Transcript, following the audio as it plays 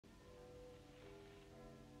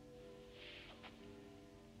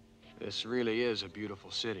This really is a beautiful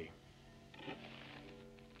city.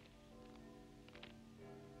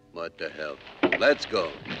 What the hell? Let's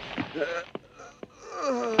go.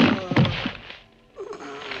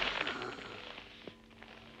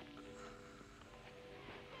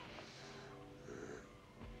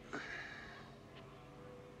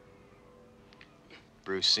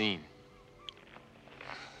 Brucine.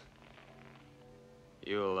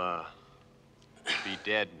 You'll, be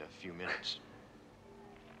dead in a few minutes.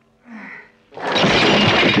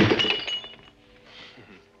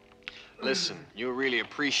 Listen, you'll really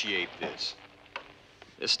appreciate this.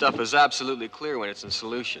 This stuff is absolutely clear when it's in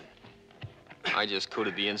solution. I just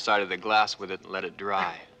coated the inside of the glass with it and let it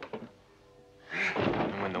dry.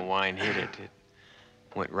 And when the wine hit it, it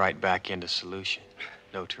went right back into solution.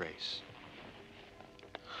 No trace.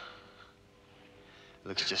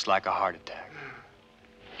 Looks just like a heart attack.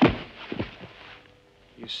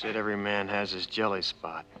 You said every man has his jelly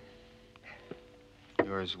spot.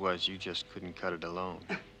 Yours was you just couldn't cut it alone.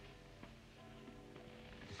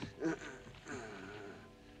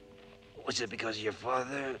 Was it because of your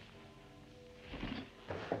father?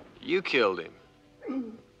 You killed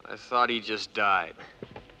him. I thought he just died.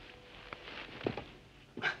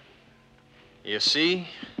 You see?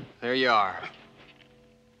 There you are.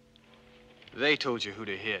 They told you who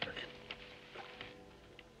to hit.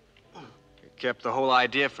 It kept the whole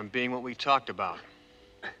idea from being what we talked about.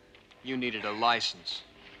 You needed a license.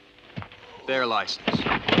 Their license.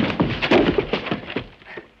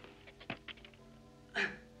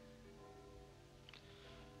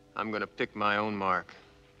 I'm gonna pick my own mark.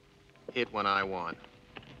 Hit when I want.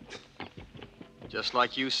 Just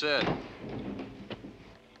like you said.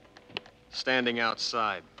 Standing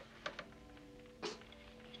outside.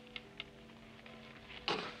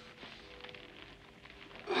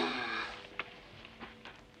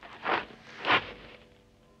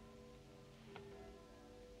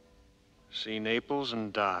 See Naples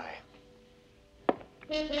and die.